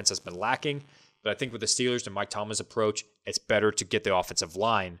Pittsburgh offense has been lacking. But I think with the Steelers and Mike Tomlin's approach, it's better to get the offensive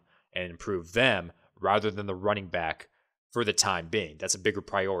line and improve them rather than the running back for the time being. That's a bigger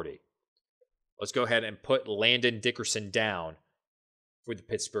priority. Let's go ahead and put Landon Dickerson down for the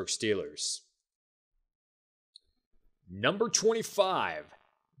Pittsburgh Steelers. Number 25,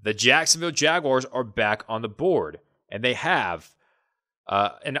 the Jacksonville Jaguars are back on the board, and they have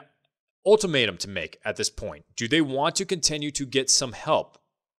an ultimatum to make at this point. Do they want to continue to get some help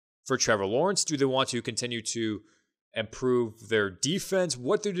for Trevor Lawrence? Do they want to continue to improve their defense?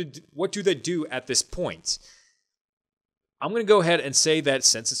 What do they do at this point? I'm going to go ahead and say that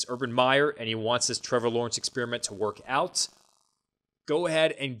since it's Urban Meyer and he wants this Trevor Lawrence experiment to work out, go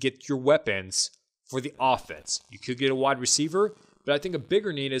ahead and get your weapons for the offense. You could get a wide receiver, but I think a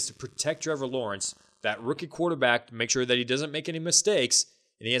bigger need is to protect Trevor Lawrence, that rookie quarterback, to make sure that he doesn't make any mistakes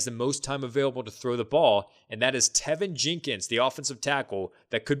and he has the most time available to throw the ball, and that is Tevin Jenkins, the offensive tackle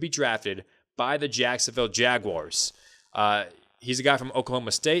that could be drafted by the Jacksonville Jaguars. He's a guy from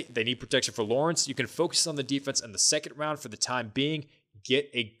Oklahoma State. They need protection for Lawrence. You can focus on the defense in the second round for the time being. Get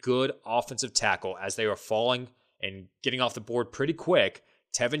a good offensive tackle as they are falling and getting off the board pretty quick.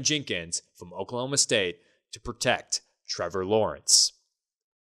 Tevin Jenkins from Oklahoma State to protect Trevor Lawrence.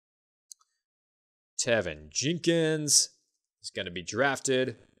 Tevin Jenkins is going to be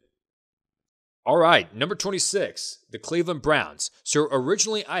drafted. All right, number 26, the Cleveland Browns. So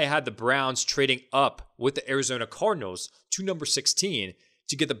originally I had the Browns trading up with the Arizona Cardinals to number 16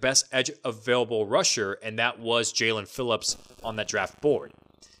 to get the best edge available rusher, and that was Jalen Phillips on that draft board.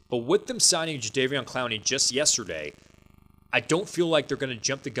 But with them signing Jadeveon Clowney just yesterday, I don't feel like they're going to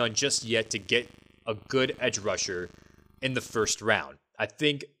jump the gun just yet to get a good edge rusher in the first round. I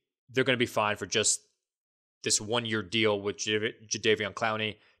think they're going to be fine for just this one-year deal with Jadeveon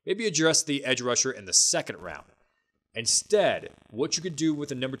Clowney. Maybe address the edge rusher in the second round. Instead, what you could do with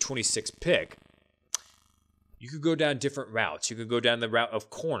the number 26 pick, you could go down different routes. You could go down the route of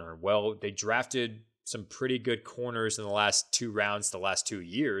corner. Well, they drafted some pretty good corners in the last 2 rounds, the last 2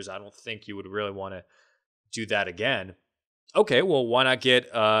 years. I don't think you would really want to do that again. Okay, well, why not get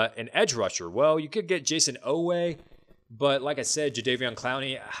an edge rusher? Well, you could get Jason Owe, but like I said, Jadeveon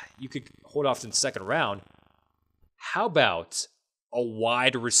Clowney, you could hold off in the second round. How about a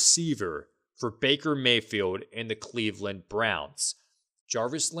wide receiver for Baker Mayfield and the Cleveland Browns?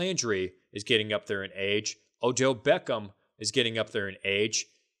 Jarvis Landry is getting up there in age. Odell Beckham is getting up there in age.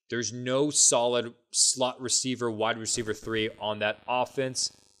 There's no solid slot receiver, wide receiver 3 on that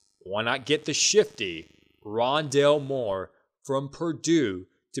offense. Why not get the shifty Rondale Moore from Purdue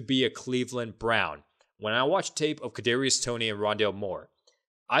to be a Cleveland Brown? When I watched tape of Kadarius Toney and Rondale Moore,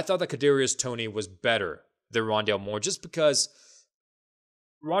 I thought that Kadarius Toney was better than Rondale Moore just because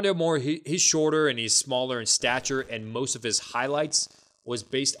Rondale Moore, he's shorter and he's smaller in stature, and most of his highlights was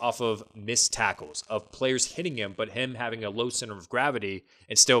based off of missed tackles, of players hitting him, but him having a low center of gravity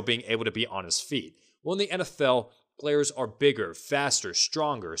and still being able to be on his feet. Well, in the NFL, players are bigger, faster,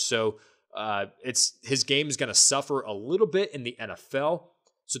 stronger, so his game is going to suffer a little bit in the NFL.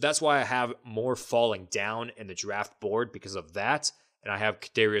 So that's why I have Moore falling down in the draft board because of that, and I have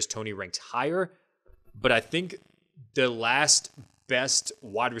Kadarius Toney ranked higher. But I think the last best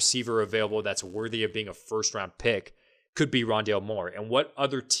wide receiver available that's worthy of being a first-round pick could be Rondale Moore. And what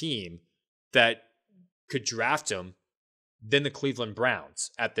other team that could draft him than the Cleveland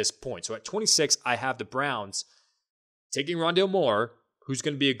Browns at this point? So at 26, I have the Browns taking Rondale Moore, who's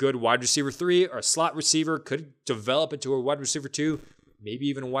going to be a good wide receiver 3 or a slot receiver, could develop into a wide receiver 2, maybe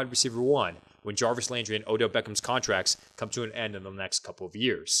even a wide receiver 1, when Jarvis Landry and Odell Beckham's contracts come to an end in the next couple of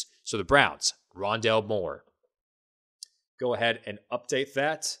years. So the Browns, Rondale Moore. Go ahead and update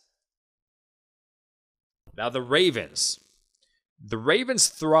that. Now the Ravens. The Ravens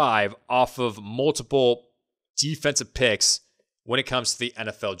thrive off of multiple defensive picks when it comes to the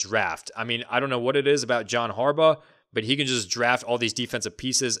NFL draft. I mean, I don't know what it is about John Harbaugh, but he can just draft all these defensive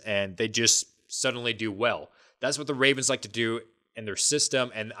pieces and they just suddenly do well. That's what the Ravens like to do in their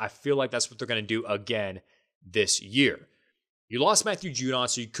system, and I feel like that's what they're going to do again this year. You lost Matthew Judon,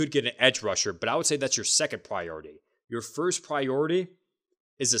 so you could get an edge rusher, but I would say that's your second priority. Your first priority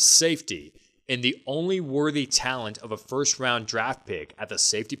is a safety, and the only worthy talent of a first-round draft pick at the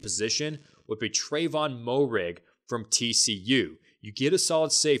safety position would be Trayvon Moehrig from TCU. You get a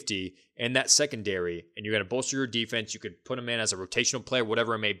solid safety in that secondary, and you're going to bolster your defense. You could put him in as a rotational player,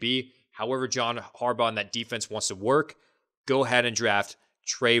 whatever it may be. However John Harbaugh and that defense wants to work, go ahead and draft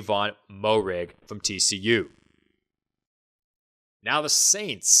Trayvon Moehrig from TCU. Now the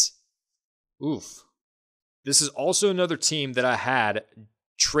Saints. Oof. This is also another team that I had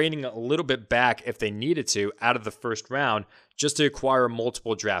trading a little bit back if they needed to out of the first round just to acquire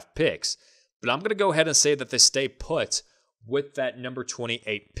multiple draft picks. But I'm going to go ahead and say that they stay put with that number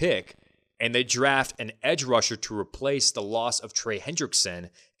 28 pick, and they draft an edge rusher to replace the loss of Trey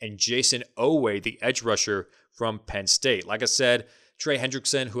Hendrickson and Jason Owe, the edge rusher from Penn State. Like I said, Trey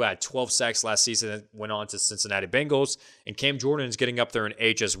Hendrickson, who had 12 sacks last season, went on to Cincinnati Bengals, and Cam Jordan is getting up there in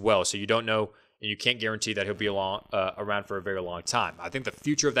age as well, so you don't know and you can't guarantee that he'll be around for a very long time. I think the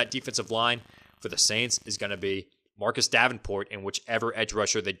future of that defensive line for the Saints is going to be Marcus Davenport and whichever edge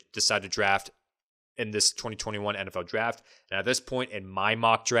rusher they decide to draft in this 2021 NFL draft. And at this point in my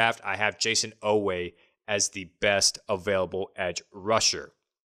mock draft, I have Jason Owe as the best available edge rusher.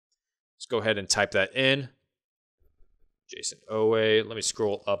 Let's go ahead and type that in. Jason Owe. Let me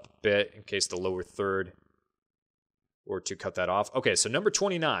scroll up a bit in case the lower third were to cut that off. Okay, so number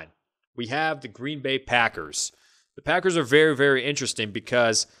 29, we have the Green Bay Packers. The Packers are very, very interesting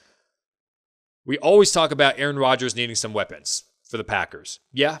because we always talk about Aaron Rodgers needing some weapons for the Packers.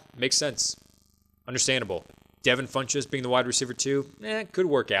 Yeah, makes sense. Understandable. Devin Funchess being the wide receiver too, could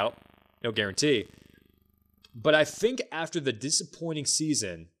work out. No guarantee. But I think after the disappointing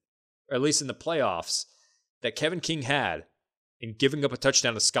season, or at least in the playoffs, that Kevin King had in giving up a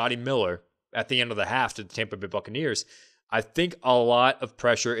touchdown to Scotty Miller at the end of the half to the Tampa Bay Buccaneers, I think a lot of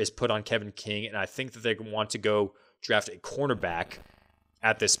pressure is put on Kevin King, and I think that they want to go draft a cornerback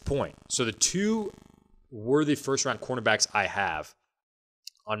at this point. So the two worthy first-round cornerbacks I have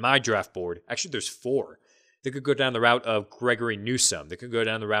on my draft board, actually there's four. They could go down the route of Gregory Newsome. They could go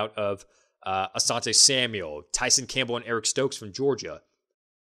down the route of Asante Samuel, Tyson Campbell, and Eric Stokes from Georgia.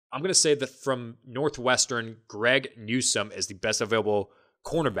 I'm going to say that from Northwestern, Greg Newsome is the best available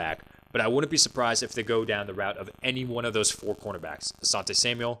cornerback, but I wouldn't be surprised if they go down the route of any one of those four cornerbacks, Asante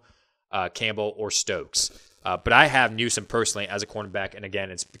Samuel, Campbell, or Stokes. But I have Newsome personally as a cornerback, and again,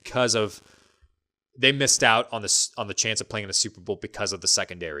 it's because of they missed out on the chance of playing in the Super Bowl because of the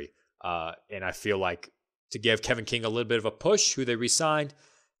secondary. And I feel like to give Kevin King a little bit of a push, who they re-signed,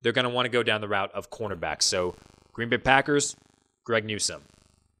 they're going to want to go down the route of cornerback. So Green Bay Packers, Greg Newsome.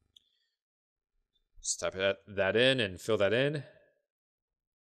 Let's type that in and fill that in.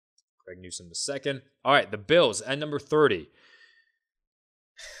 Greg Newsome the second. All right, the Bills at number 30.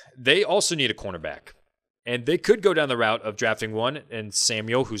 They also need a cornerback. And they could go down the route of drafting one, and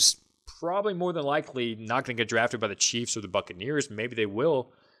Samuel, who's probably more than likely not going to get drafted by the Chiefs or the Buccaneers. Maybe they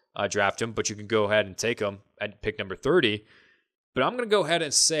will draft him, but you can go ahead and take him at pick number 30. But I'm going to go ahead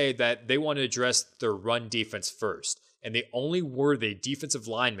and say that they want to address their run defense first. And the only worthy defensive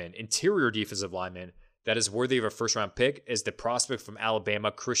lineman, interior defensive lineman, that is worthy of a first-round pick is the prospect from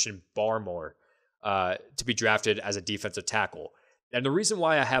Alabama, Christian Barmore, to be drafted as a defensive tackle. And the reason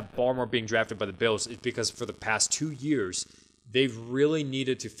why I have Barmore being drafted by the Bills is because for the past 2 years, they've really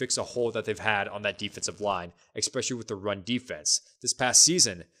needed to fix a hole that they've had on that defensive line, especially with the run defense. This past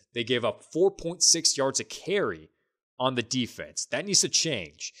season, they gave up 4.6 yards a carry on the defense. That needs to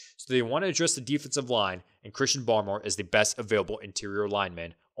change. So they want to address the defensive line, and Christian Barmore is the best available interior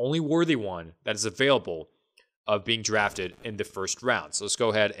lineman, only worthy one that is available of being drafted in the first round. So let's go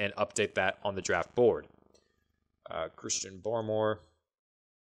ahead and update that on the draft board. Christian Barmore.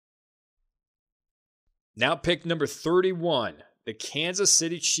 Now pick number 31, the Kansas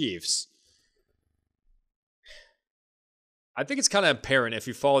City Chiefs. I think it's kind of apparent if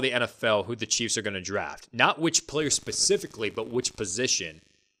you follow the NFL who the Chiefs are going to draft. Not which player specifically, but which position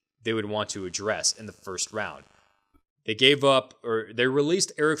they would want to address in the first round. They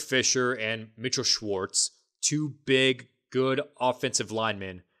released Eric Fisher and Mitchell Schwartz, two big, good offensive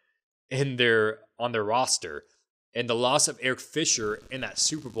linemen on their roster. And the loss of Eric Fisher in that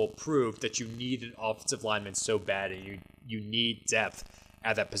Super Bowl proved that you need an offensive lineman so bad, and you need depth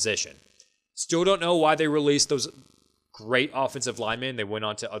at that position. Still don't know why they released those great offensive linemen. They went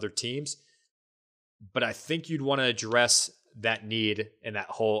on to other teams. but I think you'd want to address that need and that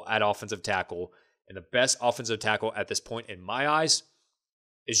hole at offensive tackle. And the best offensive tackle at this point, in my eyes,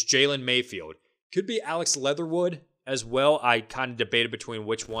 is Jalen Mayfield. Could be Alex Leatherwood as well. I kind of debated between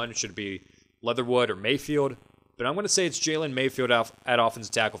which one. Should it be Leatherwood or Mayfield? But I'm going to say it's Jalen Mayfield at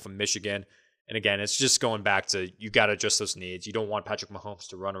offensive tackle from Michigan. And again, it's just going back to you got to adjust those needs. You don't want Patrick Mahomes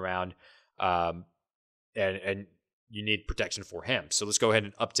to run around, and you need protection for him. So let's go ahead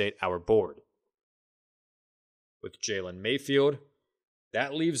and update our board with Jalen Mayfield.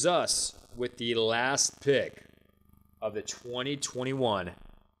 That leaves us with the last pick of the 2021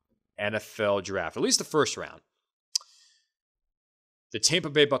 NFL Draft, at least the first round. The Tampa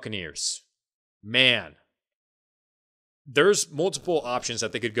Bay Buccaneers. Man, there's multiple options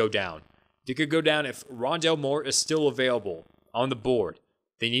that they could go down. They could go down if Rondale Moore is still available on the board.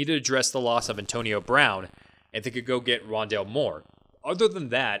 They need to address the loss of Antonio Brown, and they could go get Rondale Moore. Other than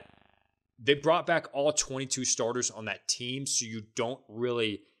that, they brought back all 22 starters on that team, so you don't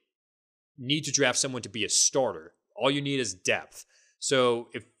really need to draft someone to be a starter. All you need is depth. So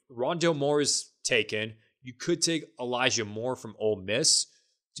if Rondale Moore is taken, you could take Elijah Moore from Ole Miss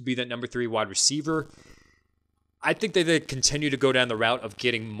to be that number 3 wide receiver. I think they continue to go down the route of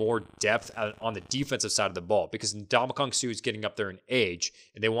getting more depth on the defensive side of the ball because Ndamukong Suh is getting up there in age,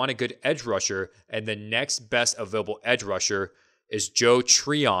 and they want a good edge rusher, and the next best available edge rusher is Joe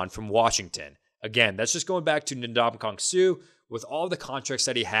Tryon from Washington. Again, that's just going back to Ndamukong Suh with all the contracts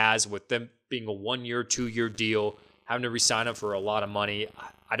that he has, with them being a 1-year, 2-year deal, having to re-sign him for a lot of money.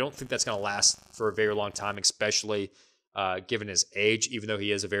 I don't think that's going to last for a very long time, especially given his age, even though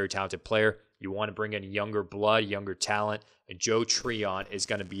he is a very talented player. You want to bring in younger blood, younger talent, and Joe Tryon is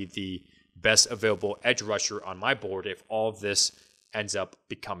going to be the best available edge rusher on my board if all of this ends up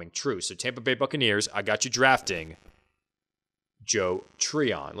becoming true. So Tampa Bay Buccaneers, I got you drafting Joe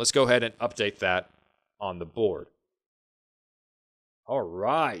Tryon. Let's go ahead and update that on the board. All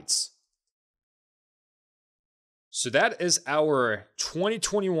right. So that is our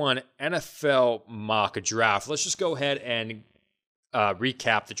 2021 NFL mock draft. Let's just go ahead and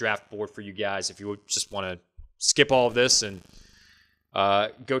recap the draft board for you guys if you just want to skip all of this and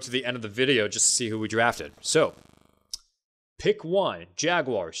go to the end of the video just to see who we drafted. So, pick 1,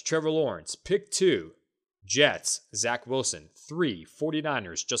 Jaguars, Trevor Lawrence. Pick 2, Jets, Zach Wilson. 3,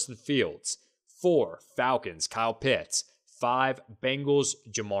 49ers, Justin Fields. 4, Falcons, Kyle Pitts. 5, Bengals,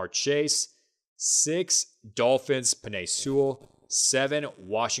 Jamar Chase. 6, Dolphins, Penei Sewell. 7,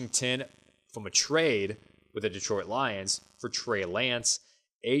 Washington from a trade with the Detroit Lions for Trey Lance.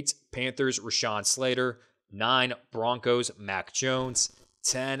 8, Panthers, Rashawn Slater. 9, Broncos, Mac Jones.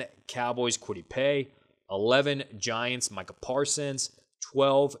 10, Cowboys, Kwity Paye. 11, Giants, Micah Parsons.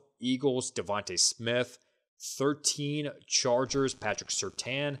 12, Eagles, Devontae Smith. 13, Chargers, Patrick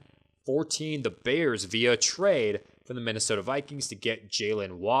Surtain. 14, the Bears via trade from the Minnesota Vikings to get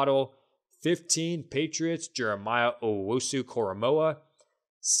Jalen Waddle. 15, Patriots, Jeremiah Owusu-Koramoah.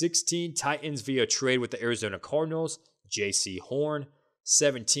 16, Titans via trade with the Arizona Cardinals, J.C. Horn.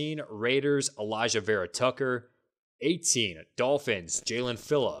 17, Raiders, Elijah Vera Tucker. 18, Dolphins, Jalen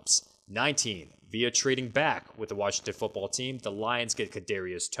Phillips. 19, via trading back with the Washington football team, the Lions get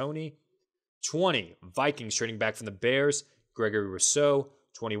Kadarius Toney. 20, Vikings trading back from the Bears, Gregory Rousseau.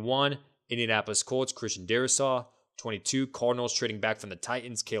 21, Indianapolis Colts, Christian Darrisaw. 22, Cardinals trading back from the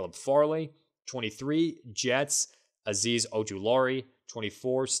Titans, Caleb Farley. 23, Jets, Azeez Ojulari.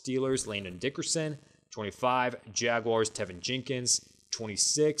 24, Steelers, Landon Dickerson. 25, Jaguars, Tevin Jenkins.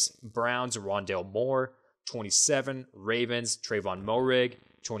 26, Browns, Rondale Moore. 27, Ravens, Trayvon Moehrig.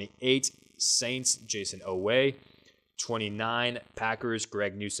 28, Saints, Jason Owe. 29, Packers,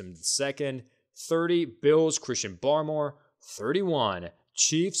 Greg Newsome II. 30, Bills, Christian Barmore. 31,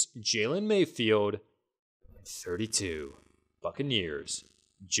 Chiefs, Jalen Mayfield. 32, Buccaneers,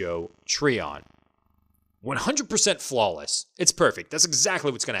 Joe Tryon. 100% flawless. It's perfect. That's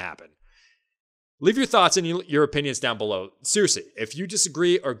exactly what's going to happen. Leave your thoughts and your opinions down below. Seriously, if you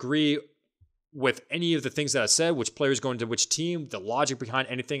disagree or agree with any of the things that I said, which players go into which team, the logic behind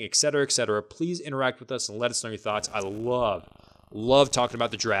anything, etc., please interact with us and let us know your thoughts. I love talking about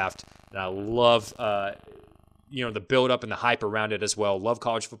the draft, and I love the build up and the hype around it as well. Love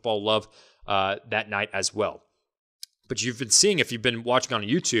college football, love that night as well. But you've been seeing, if you've been watching on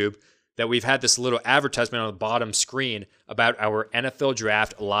YouTube, that we've had this little advertisement on the bottom screen about our NFL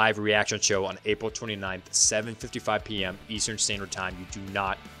Draft live reaction show on April 29th, 7:55 p.m. Eastern Standard Time. You do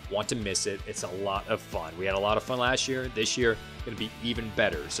not want to miss it. It's a lot of fun. We had a lot of fun last year. This year, going to be even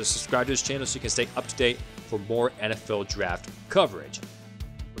better. So subscribe to this channel so you can stay up to date for more NFL Draft coverage.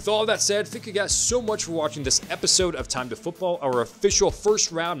 With all of that said, thank you guys so much for watching this episode of Time to Football, our official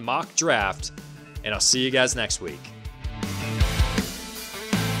first round mock draft. and I'll see you guys next week.